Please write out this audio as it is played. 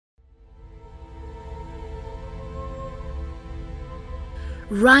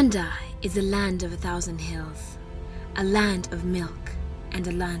Rwanda is a land of 1,000 hills, a land of milk and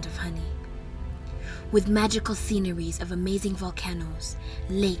a land of honey, with magical sceneries of amazing volcanoes,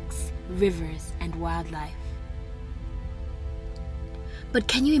 lakes, rivers, and wildlife. But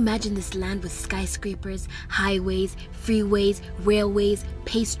can you imagine this land with skyscrapers, highways, freeways, railways,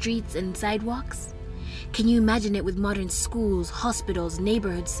 paved streets, and sidewalks? Can you imagine it with modern schools, hospitals,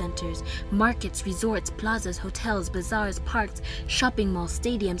 neighborhood centers, markets, resorts, plazas, hotels, bazaars, parks, shopping malls,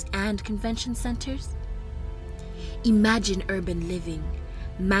 stadiums, and convention centers? Imagine urban living,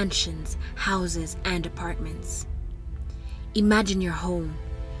 mansions, houses, and apartments. Imagine your home,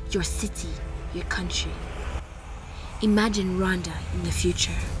 your city, your country. Imagine Rwanda in the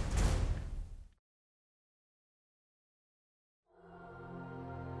future.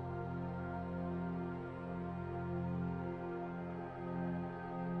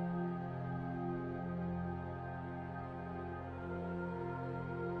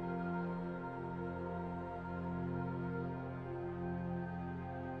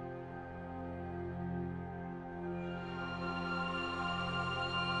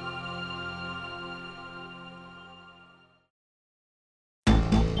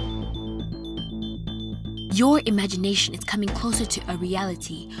 Your imagination is coming closer to a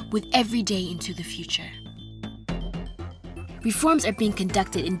reality with every day into the future. Reforms are being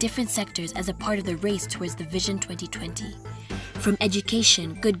conducted in different sectors as a part of the race towards the Vision 2020. From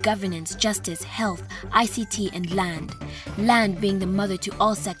education, good governance, justice, health, ICT, and land. Land being the mother to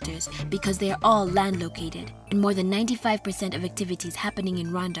all sectors because they are all land located, and more than 95% of activities happening in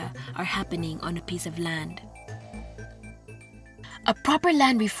Rwanda are happening on a piece of land. A proper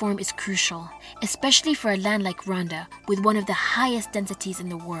land reform is crucial, especially for a land like Rwanda with one of the highest densities in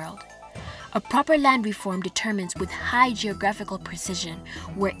the world. A proper land reform determines with high geographical precision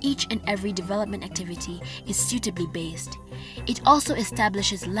where each and every development activity is suitably based. It also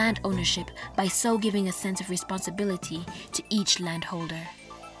establishes land ownership by so giving a sense of responsibility to each landholder.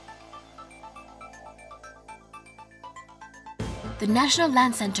 The National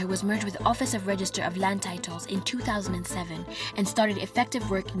Land Center was merged with the Office of Register of Land Titles in 2007 and started effective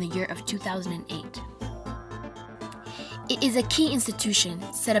work in the year of 2008. It is a key institution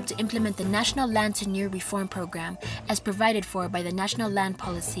set up to implement the National Land Tenure Reform Program as provided for by the National Land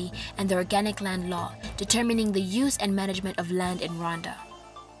Policy and the Organic Land Law, determining the use and management of land in Rwanda.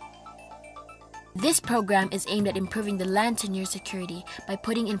 This program is aimed at improving the land tenure security by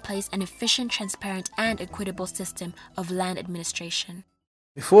putting in place an efficient, transparent, and equitable system of land administration.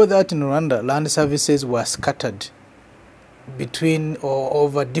 Before that, in Rwanda, land services were scattered between or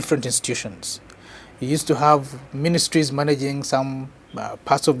over different institutions. You used to have ministries managing some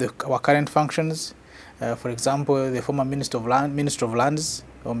parts of our current functions. For example, the former Minister of Lands,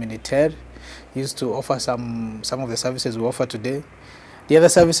 or Militaire, used to offer some of the services we offer today. The other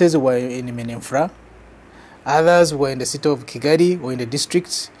services were in Minimfra. Others were in the city of Kigali or in the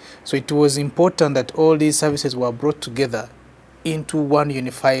districts. So it was important that all these services were brought together into one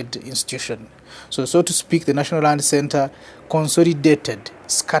unified institution. So to speak, the National Land Center consolidated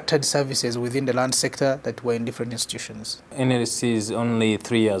scattered services within the land sector that were in different institutions. NLC is only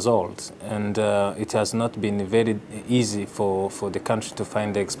 3 years old, and it has not been very easy for the country to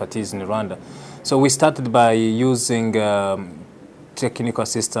find the expertise in Rwanda. So we started by using technical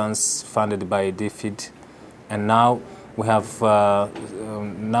assistance funded by DFID, and now we have a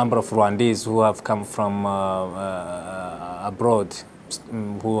number of Rwandese who have come from abroad,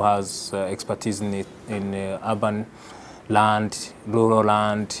 who has expertise in urban land, rural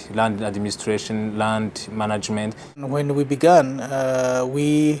land, land administration, land management. When we began,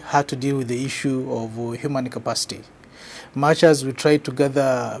 we had to deal with the issue of human capacity. Much as we tried to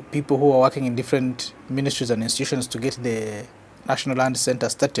gather people who are working in different ministries and institutions to get the National Land Center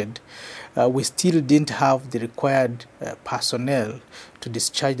started, we still didn't have the required personnel to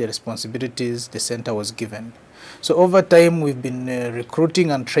discharge the responsibilities the center was given. So over time, we've been recruiting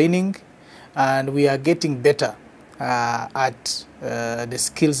and training, and we are getting better at the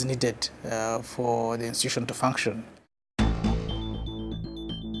skills needed for the institution to function.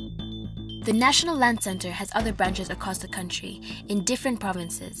 The National Land Center has other branches across the country in different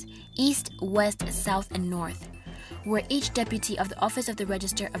provinces, east, west, south, and north, where each deputy of the Office of the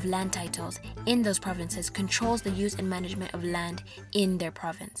Register of Land Titles in those provinces controls the use and management of land in their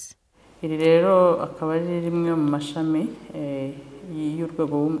province. Iri rero akaba ari rimwe mu mashami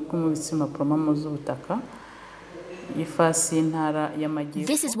y'urwego rw'umubitsima poromamo z'ubutaka.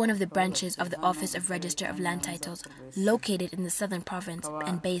 This is one of the branches of the Office of Register of Land Titles located in the southern province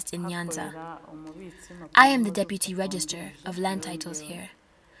and based in Nyanza. I am the Deputy Register of Land Titles here.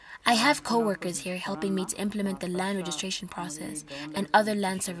 I have co-workers here helping me to implement the land registration process and other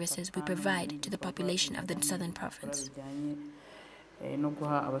land services we provide to the population of the southern province. no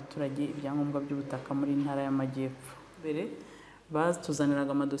guha abaturage ibyangombwa by'ubutaka muri ntara y'amajyepfo.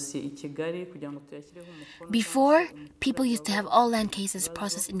 Before, people used to have all land cases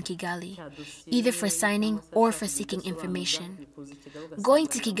processed in Kigali, either for signing or for seeking information. Going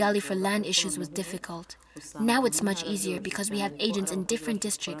to Kigali for land issues was difficult. Now it's much easier because we have agents in different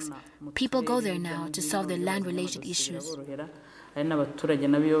districts. People go there now to solve their land-related issues. Hari n'abaturage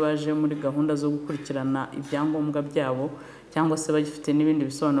nabo baje muri gahunda zo gukurikirana ibyangombwa byabo cyangwa se bagifite n'ibindi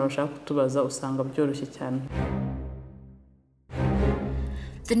bisobanuro bashaka kutubaza usanga byoroshye cyane.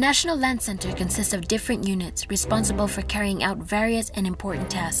 The National Land Center consists of different units responsible for carrying out various and important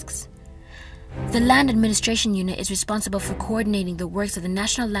tasks. The Land Administration Unit is responsible for coordinating the works of the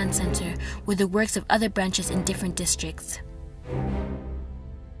National Land Center with the works of other branches in different districts.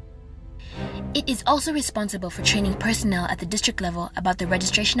 It is also responsible for training personnel at the district level about the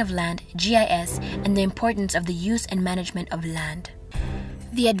registration of land, GIS, and the importance of the use and management of land.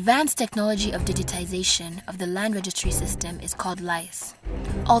 The advanced technology of digitization of the land registry system is called LICE.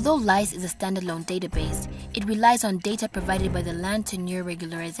 Although LICE is a standalone database, it relies on data provided by the Land Tenure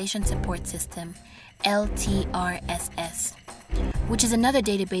Regularization Support System, LTRSS, which is another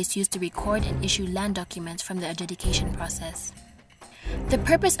database used to record and issue land documents from the adjudication process. The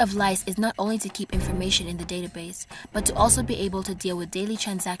purpose of LICE is not only to keep information in the database, but to also be able to deal with daily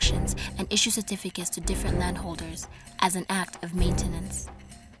transactions and issue certificates to different landholders as an act of maintenance.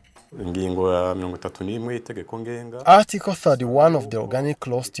 Article 31 of the Organic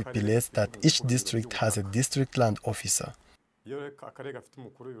Law stipulates that each district has a district land officer.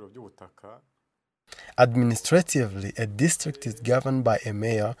 Administratively, a district is governed by a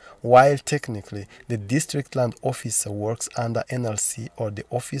mayor, while technically the district land officer works under NLC or the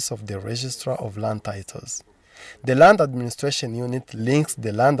Office of the Registrar of Land Titles. The Land Administration Unit links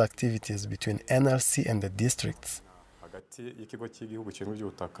the land activities between NLC and the districts.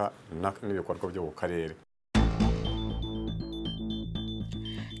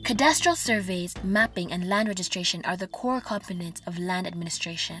 Cadastral surveys, mapping, and land registration are the core components of land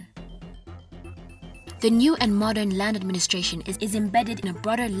administration. The new and modern land administration is embedded in a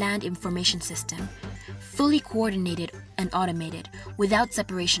broader land information system, fully coordinated and automated, without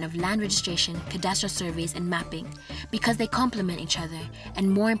separation of land registration, cadastral surveys, and mapping, because they complement each other, and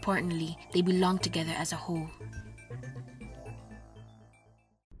more importantly, they belong together as a whole.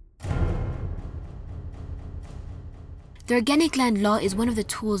 The Organic Land Law is one of the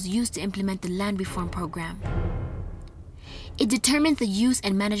tools used to implement the land reform program. It determines the use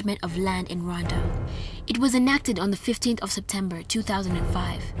and management of land in Rwanda. It was enacted on the 15th of September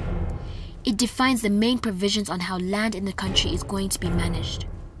 2005. It defines the main provisions on how land in the country is going to be managed.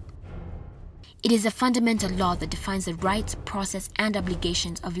 It is a fundamental law that defines the rights, process, and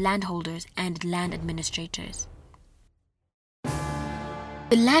obligations of landholders and land administrators.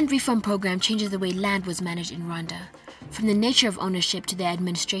 The land reform program changes the way land was managed in Rwanda, from the nature of ownership to the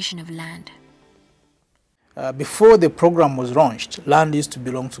administration of land. Before the program was launched, land used to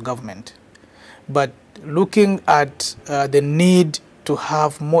belong to government. But looking at the need to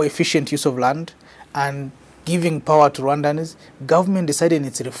have more efficient use of land and giving power to Rwandans, government decided in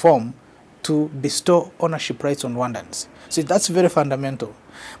its reform to bestow ownership rights on Rwandans. So that's very fundamental.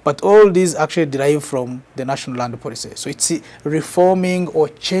 But all these actually derive from the national land policy. So it's reforming or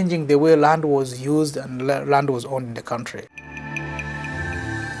changing the way land was used and land was owned in the country.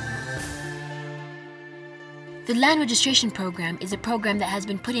 The Land Registration Program is a program that has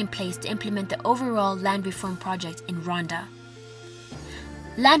been put in place to implement the overall land reform project in Rwanda.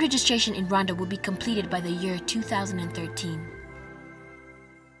 Land registration in Rwanda will be completed by the year 2013.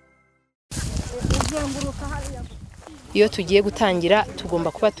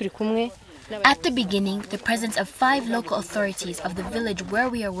 At the beginning, the presence of 5 local authorities of the village where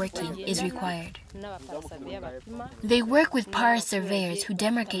we are working is required. They work with para surveyors who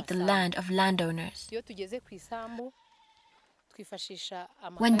demarcate the land of landowners.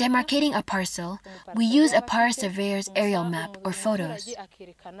 When demarcating a parcel, we use a para surveyor's aerial map or photos.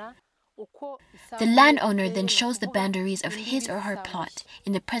 The landowner then shows the boundaries of his or her plot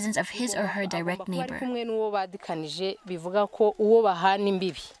in the presence of his or her direct neighbor.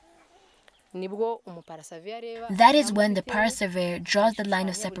 That is when the para surveyor draws the line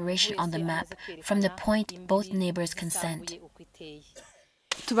of separation on the map from the point both neighbors consent.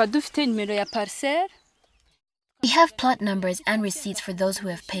 We have plot numbers and receipts for those who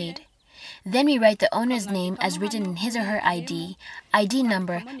have paid. Then we write the owner's name as written in his or her ID, ID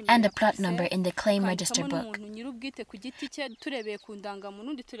number, and the plot number in the claim register book. The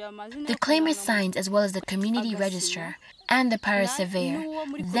claimer signs as well as the community registrar and the parish surveyor.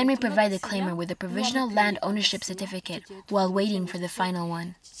 Then we provide the claimer with a provisional land ownership certificate while waiting for the final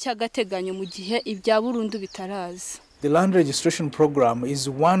one. The land registration program is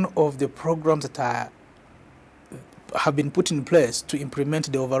one of the programs that have been put in place to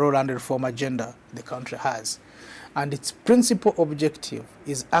implement the overall land reform agenda the country has. And its principal objective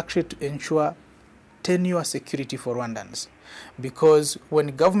is actually to ensure tenure security for Rwandans. Because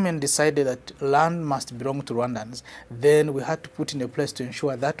when government decided that land must belong to Rwandans, then we had to put in a place to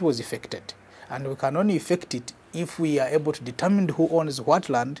ensure that was effected. And we can only effect it if we are able to determine who owns what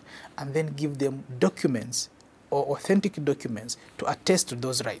land and then give them documents or authentic documents to attest to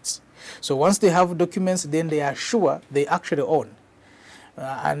those rights. So once they have documents, then they are sure they actually own.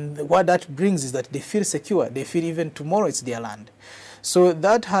 And what that brings is that they feel secure. They feel even tomorrow it's their land. So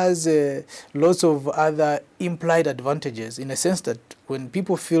that has lots of other implied advantages in a sense that when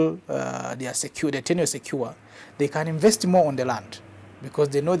people feel they are secure, their tenure is secure, they can invest more on the land because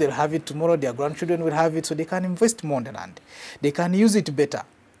they know they'll have it tomorrow, their grandchildren will have it, so they can invest more on the land. They can use it better.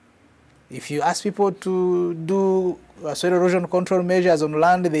 If you ask people to do soil erosion control measures on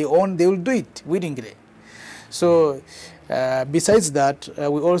land they own, they will do it willingly. So besides that,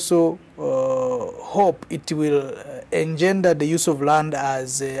 we also hope it will engender the use of land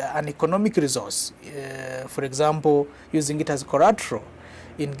as an economic resource. For example, using it as collateral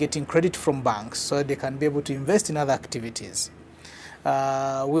in getting credit from banks so they can be able to invest in other activities. We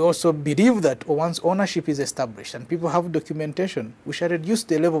also believe that once ownership is established and people have documentation, we shall reduce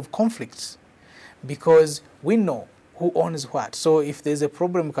the level of conflicts because we know who owns what. So if there's a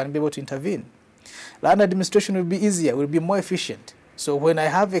problem, we can be able to intervene. Land administration will be easier, will be more efficient. So when I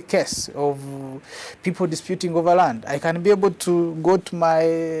have a case of people disputing over land, I can be able to go to my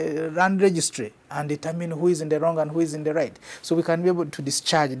land registry and determine who is in the wrong and who is in the right. So we can be able to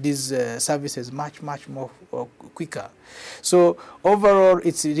discharge these services much more quicker. So overall,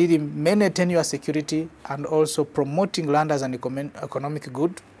 it's really mainly tenure security and also promoting land as an economic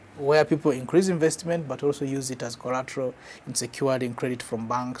good, where people increase investment but also use it as collateral in securing credit from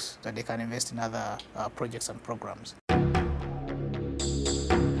banks that they can invest in other projects and programs.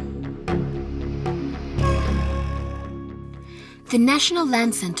 The National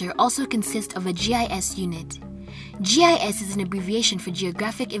Land Center also consists of a GIS unit. GIS is an abbreviation for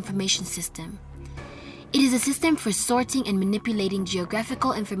Geographic Information System. It is a system for sorting and manipulating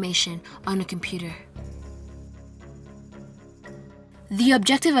geographical information on a computer. The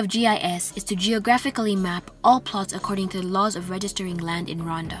objective of GIS is to geographically map all plots according to the laws of registering land in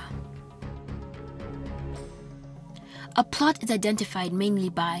Rwanda. A plot is identified mainly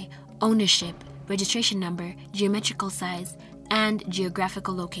by ownership, registration number, geometrical size, and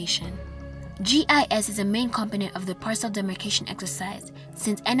geographical location. GIS is a main component of the parcel demarcation exercise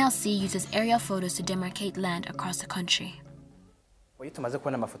since NLC uses aerial photos to demarcate land across the country.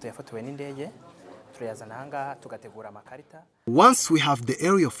 Once we have the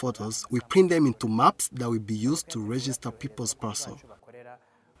aerial photos, we print them into maps that will be used to register people's parcel.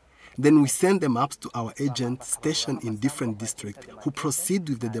 Then we send the maps to our agents stationed in different districts who proceed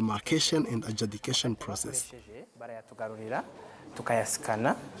with the demarcation and adjudication process.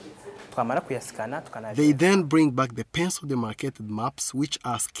 They then bring back the pencil demarcated maps which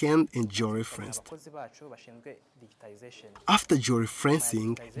are scanned and georeferenced. After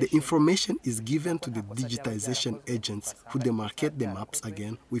georeferencing, the information is given to the digitization agents who demarcate the maps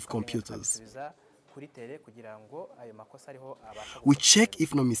again with computers. We check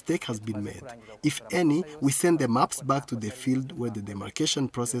if no mistake has been made. If any, we send the maps back to the field where the demarcation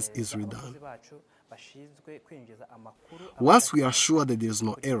process is redone. Once we are sure that there is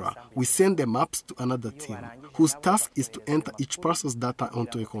no error, we send the maps to another team, whose task is to enter each parcel's data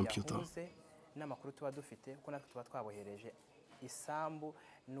onto a computer.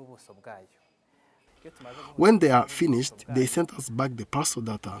 When they are finished, they send us back the parcel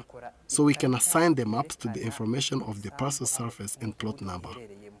data, so we can assign the maps to the information of the parcel surface and plot number.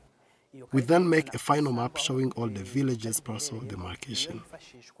 We then make a final map showing all the villages' parcel demarcation.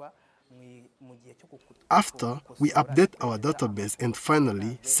 After, we update our database and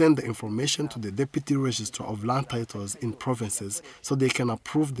finally send the information to the Deputy Registrar of Land Titles in provinces so they can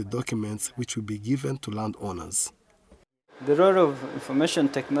approve the documents which will be given to landowners. The role of information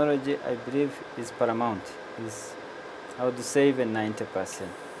technology, I believe, is paramount, is how to save 90%.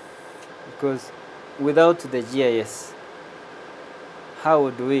 Because without the GIS, how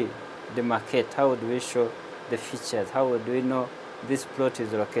would we demarcate, how would we show the features, how would we know this plot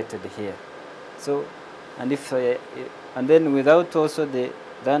is located here. So, and if and then without also the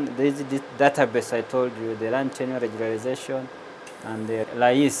then there is this database I told you, the land tenure regularization and the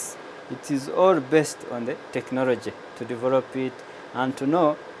LAIS. It is all based on the technology to develop it and to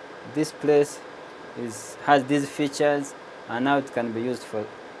know this place has these features and now it can be used for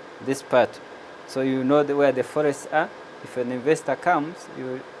this part. So you know where the forests are. If an investor comes,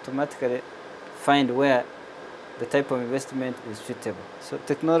 you automatically find where the type of investment is suitable. So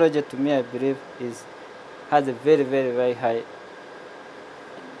technology, to me, I believe, has a very, very, very high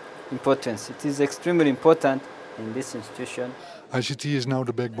importance. It is extremely important in this institution. ICT is now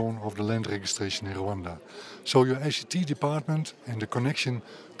the backbone of the land registration in Rwanda. So your ICT department and the connection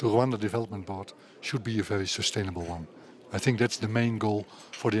to Rwanda Development Board should be a very sustainable one. I think that's the main goal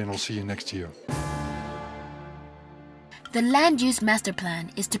for the NLC next year. The Land Use Master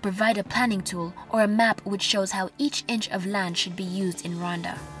Plan is to provide a planning tool or a map which shows how each inch of land should be used in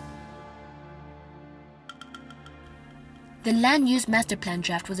Rwanda. The Land Use Master Plan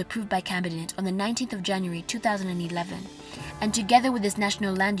draft was approved by Cabinet on the 19th of January 2011, and together with this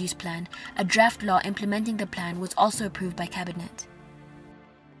National Land Use Plan, a draft law implementing the plan was also approved by Cabinet.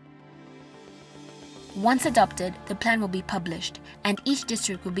 Once adopted, the plan will be published, and each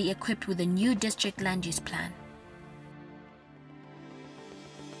district will be equipped with a new district land use plan.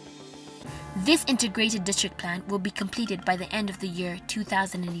 This integrated district plan will be completed by the end of the year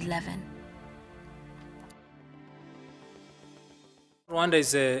 2011. Rwanda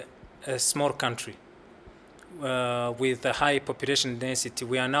is a small country with a high population density.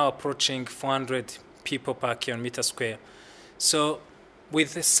 We are now approaching 400 people per kilometer square. So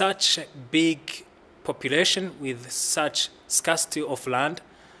with such big population, with such scarcity of land,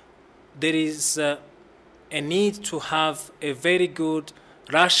 there is a need to have a very good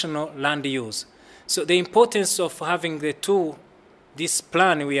rational land use. So the importance of having this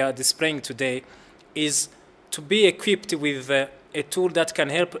plan we are displaying today is to be equipped with a tool that can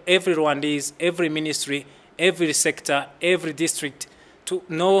help every Rwandese, every ministry, every sector, every district to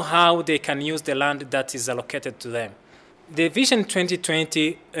know how they can use the land that is allocated to them. The Vision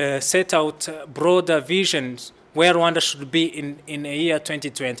 2020 set out broader visions where Rwanda should be in a year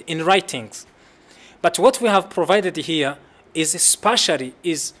 2020, in writings. But what we have provided here is spatially,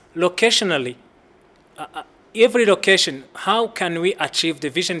 is locationally, every location, how can we achieve the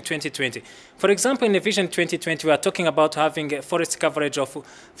Vision 2020? For example, in the Vision 2020, we are talking about having a forest coverage of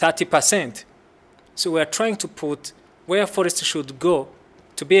 30%. So we are trying to put where forests should go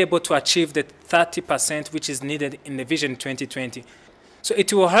to be able to achieve the 30% which is needed in the Vision 2020. So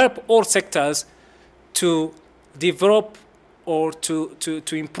it will help all sectors to develop or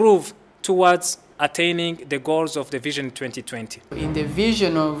to improve towards attaining the goals of the Vision 2020. In the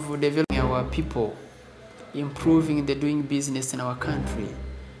vision of developing our people, improving the doing business in our country,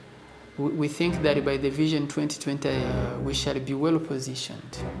 we think that by the Vision 2020 we shall be well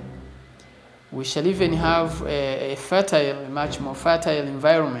positioned. We shall even have a much more fertile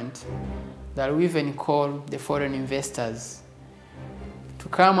environment that we even call the foreign investors to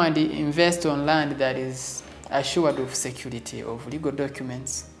come and invest on land that is assured of security, of legal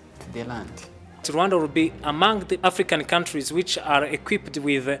documents to the land. Rwanda will be among the African countries which are equipped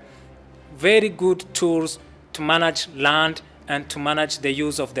with very good tools to manage land and to manage the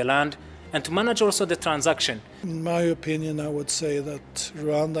use of the land and to manage also the transaction. In my opinion, I would say that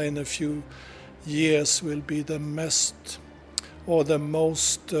Rwanda in a few years will be the most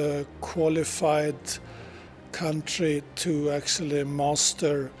qualified country to actually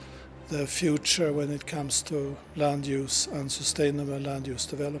master the future when it comes to land use and sustainable land use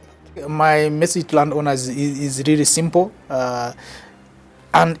development. My message to landowners is really simple,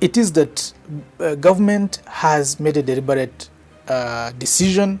 and it is that government has made a deliberate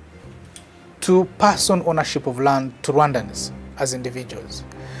decision to pass on ownership of land to Rwandans as individuals.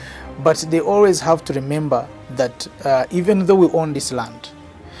 But they always have to remember that even though we own this land,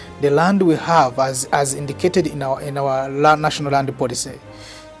 the land we have, as indicated in our national land policy,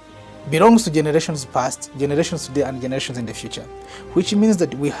 belongs to generations past, generations today, and generations in the future, which means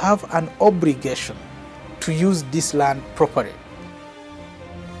that we have an obligation to use this land properly.